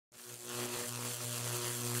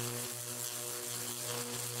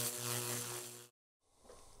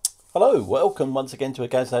Hello, welcome once again to a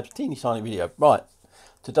Gaz Labs teeny tiny video. Right,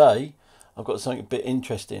 today I've got something a bit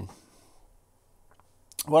interesting.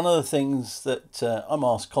 One of the things that I'm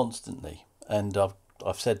asked constantly, and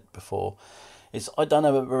I've said before, is I don't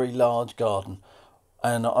have a very large garden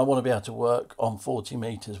and I want to be able to work on 40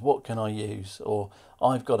 metres. What can I use? Or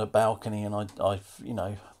I've got a balcony and I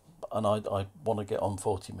want to get on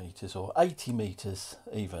 40 metres or 80 metres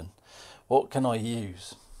even. What can I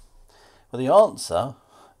use? Well, the answer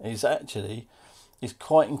is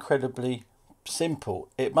quite incredibly simple.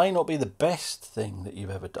 It may not be the best thing that you've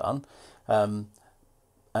ever done, and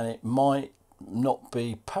it might not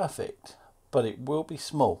be perfect, but it will be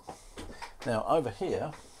small. Now over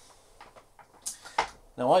here,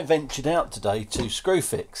 I ventured out today to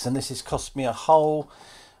Screwfix, and this has cost me a whole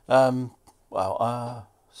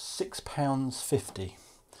 £6.50.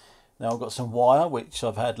 Now I've got some wire which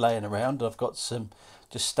I've had laying around. I've got some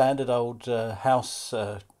just standard old house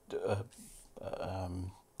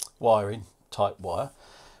wiring type wire,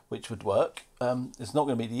 which would work. It's not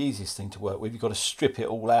going to be the easiest thing to work with. You've got to strip it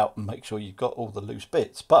all out and make sure you've got all the loose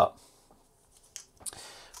bits. But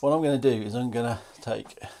what I'm going to do is I'm going to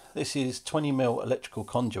take, this is 20mm electrical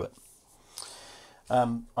conduit.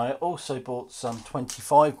 I also bought some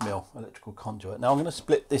 25mm electrical conduit. Now I'm going to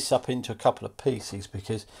split this up into a couple of pieces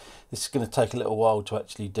because this is going to take a little while to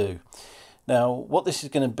actually do. Now what this is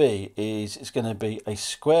going to be is it's going to be a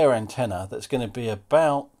square antenna that's going to be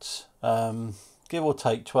about give or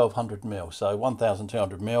take 1200mm, so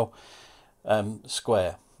 1200mm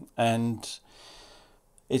square, and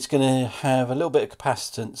it's going to have a little bit of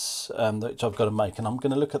capacitance which I've got to make, and I'm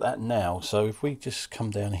going to look at that now. So if we just come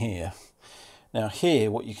down here, now here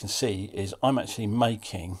what you can see is I'm actually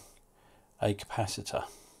making a capacitor.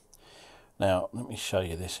 Now let me show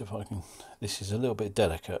you this if I can. This is a little bit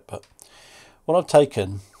delicate, but what I've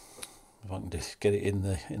taken, if I can just get it in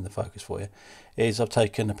the focus for you, is I've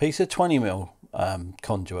taken a piece of 20mm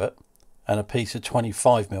conduit and a piece of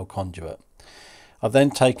 25mm conduit. I've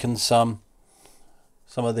then taken some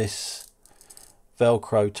of this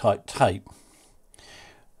Velcro type tape,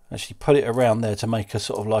 actually put it around there to make a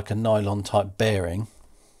sort of like a nylon type bearing,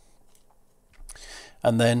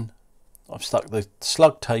 and then I've stuck the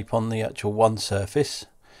slug tape on the actual one surface,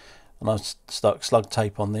 and I've stuck slug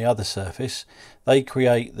tape on the other surface. They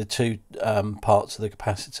create the two parts of the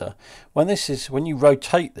capacitor. When you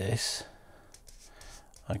rotate this,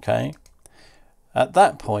 okay, at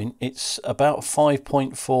that point it's about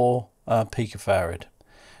 5.4 picofarad.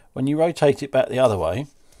 When you rotate it back the other way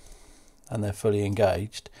and they're fully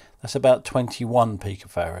engaged, that's about 21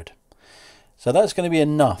 picofarad. So that's going to be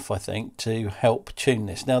enough, I think, to help tune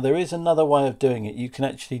this. Now there is another way of doing it. You can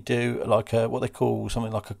actually do like what they call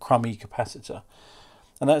something like a crummy capacitor,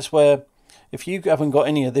 and that's where if you haven't got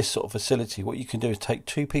any of this sort of facility, what you can do is take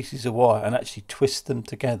two pieces of wire and actually twist them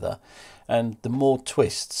together, and the more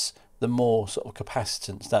twists, the more sort of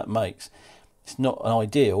capacitance that makes. It's not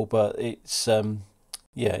ideal, but it's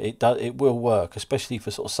yeah, it will work, especially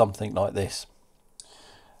for sort of something like this.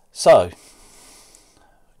 So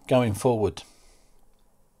going forward,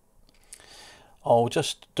 I'll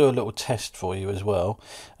just do a little test for you as well.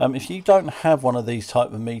 If you don't have one of these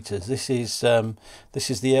type of meters, this is the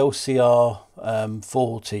LCR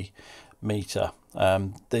 40 meter.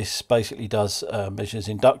 This basically does measures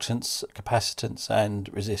inductance, capacitance and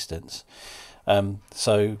resistance.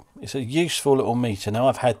 So it's a useful little meter. Now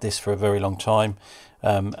I've had this for a very long time,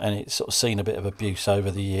 and it's sort of seen a bit of abuse over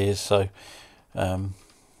the years, so and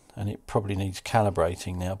it probably needs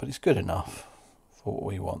calibrating now, but it's good enough for what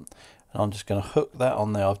we want. And I'm just going to hook that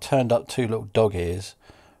on there. I've turned up two little dog ears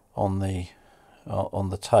on the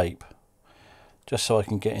tape, just so I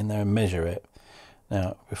can get in there and measure it.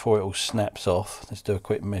 Now before it all snaps off, let's do a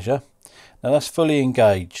quick measure. Now that's fully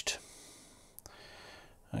engaged.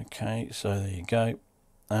 Okay, so there you go.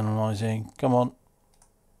 Analysing, come on.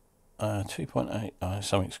 2.8. Oh,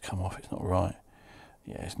 something's come off, it's not right.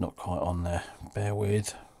 Yeah, it's not quite on there. Bear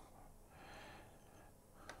with.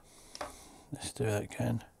 Let's do that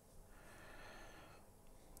again.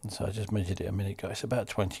 And so I just measured it a minute ago. It's about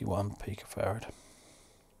 21 picofarad.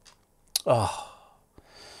 Oh,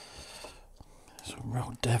 it's a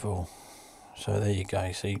real devil. So there you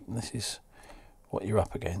go. See, this is what you're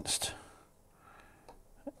up against.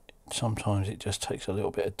 Sometimes it just takes a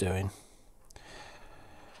little bit of doing.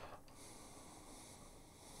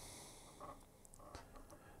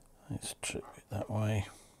 Let's trick it that way.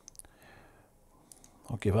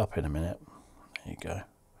 I'll give up in a minute. There you go.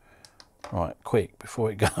 Right, quick before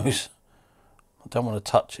it goes. I don't want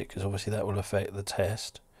to touch it because obviously that will affect the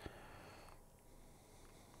test.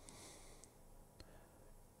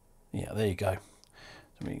 Yeah, there you go.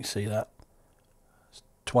 You can see that. It's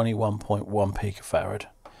 21.1 picofarad.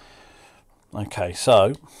 Okay,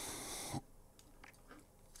 so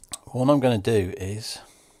what I'm going to do is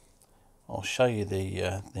I'll show you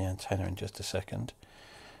the antenna in just a second.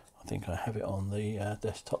 I think I have it on the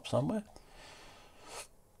desktop somewhere.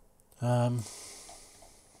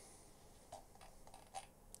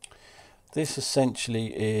 This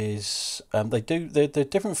essentially is there are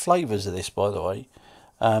different flavors of this, by the way.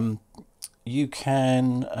 You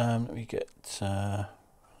can let me get that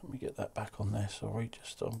back on there. Sorry,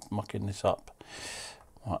 just I'm mucking this up.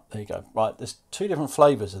 Right, there you go. Right, there's two different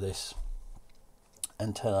flavors of this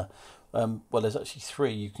antenna. Well, there's actually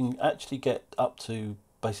three. You can actually get up to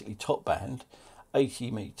basically top band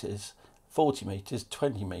 80 meters, 40 meters,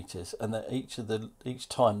 20 meters, and that each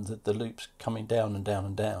time the loop's coming down and down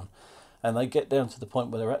and down, and they get down to the point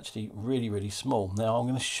where they're actually really, really small. Now I'm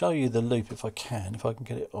going to show you the loop if I can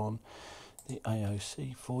get it on the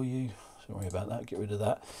AOC for you. Sorry about that, get rid of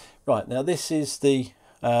that. Right, now this is the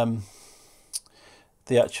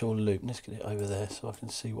actual loop. Let's get it over there so I can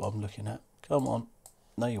see what I'm looking at. Come on.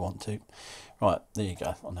 No, you want to. Right, there you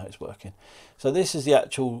go. I know it's working. So this is the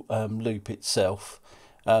actual loop itself,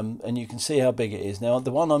 and you can see how big it is. Now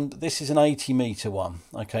the one this is an 80 meter one.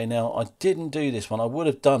 Okay, now I didn't do this one. I would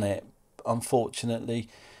have done it. Unfortunately,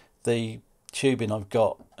 the tubing I've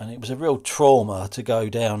got, and it was a real trauma to go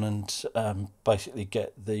down and basically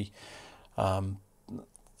get the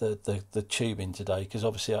tubing today, because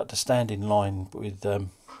obviously I had to stand in line with you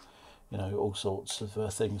know, all sorts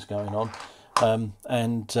of things going on.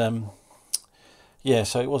 Yeah,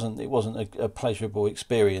 so it wasn't a pleasurable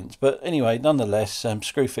experience, but anyway, nonetheless,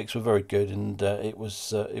 Screwfix were very good, and it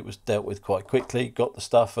was dealt with quite quickly. Got the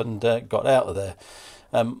stuff and got out of there,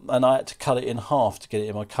 and I had to cut it in half to get it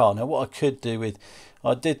in my car. Now, what I could do with,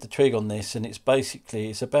 I did the trig on this, and it's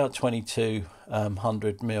about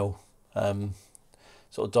 2200 mil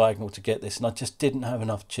sort of diagonal to get this, and I just didn't have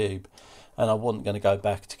enough tube, and I wasn't going to go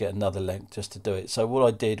back to get another length just to do it. So what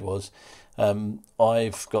I did was,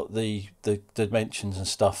 I've got the dimensions and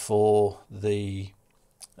stuff for the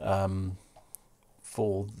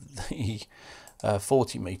 40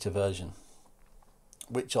 meter version,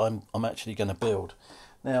 which I'm actually going to build.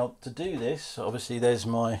 Now, to do this, obviously there's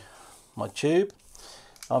my tube.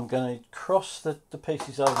 I'm going to cross the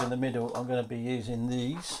pieces over in the middle. I'm going to be using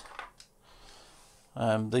these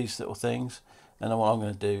little things, and then what I'm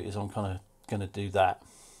going to do is I'm kind of going to do that,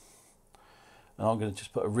 and I'm going to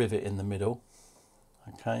just put a rivet in the middle.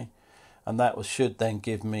 Okay, and that should then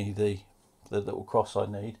give me the little cross I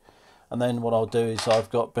need. And then what I'll do is, I've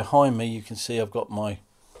got behind me, you can see I've got my,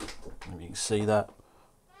 maybe you can see that,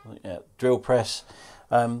 yeah, drill press,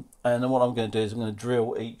 and then what I'm going to do is I'm going to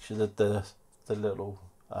drill each of the little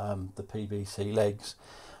the PVC legs,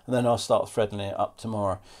 and then I'll start threading it up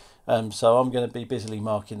tomorrow. So I'm going to be busily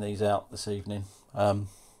marking these out this evening.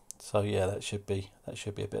 So yeah, that should be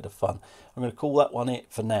a bit of fun. I'm going to call that one it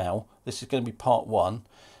for now. This is going to be part one.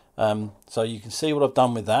 So you can see what I've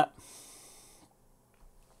done with that.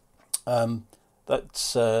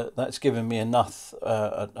 That's given me enough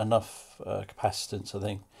capacitance, I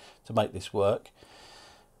think, to make this work.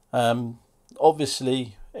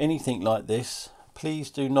 Obviously, anything like this,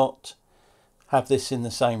 please do not have this in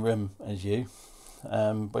the same room as you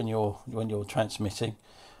when you're transmitting.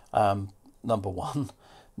 Number one.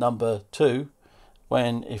 Number two,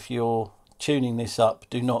 if you're tuning this up,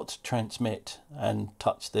 do not transmit and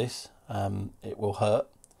touch this. It will hurt.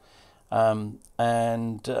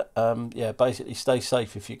 Yeah, basically stay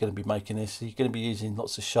safe if you're going to be making this. You're going to be using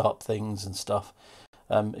lots of sharp things and stuff.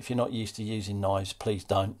 If you're not used to using knives, please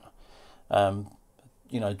don't.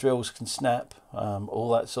 You know, drills can snap, all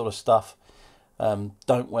that sort of stuff.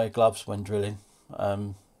 Don't wear gloves when drilling.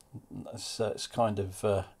 It's kind of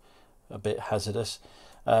a bit hazardous.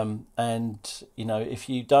 And you know, if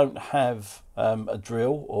you don't have a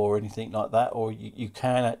drill or anything like that, or you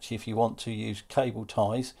can actually, if you want to, use cable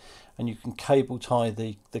ties, and you can cable tie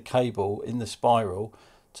the cable in the spiral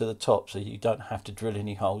to the top, so you don't have to drill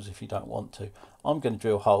any holes if you don't want to. I'm going to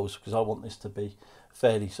drill holes because I want this to be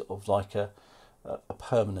fairly sort of like a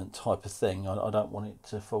permanent type of thing. I don't want it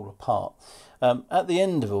to fall apart. At the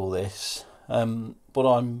end of all this, what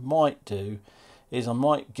I might do is I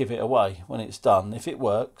might give it away when it's done if it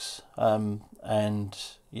works, and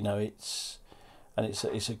you know it's a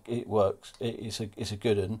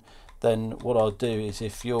good one. Then what I'll do is,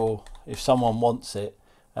 if someone wants it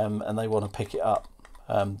and they want to pick it up,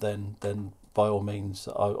 then by all means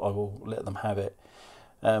I will let them have it.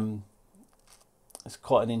 It's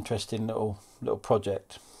quite an interesting little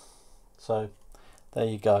project. So there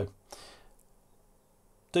you go.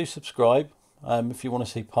 Do subscribe. if you want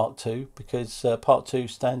to see part 2, because part 2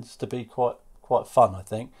 stands to be quite fun, I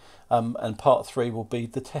think. And part 3 will be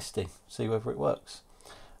the testing, see whether it works.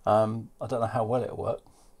 I don't know how well it'll work.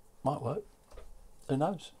 Might work. Who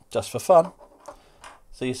knows? Just for fun.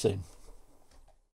 See you soon.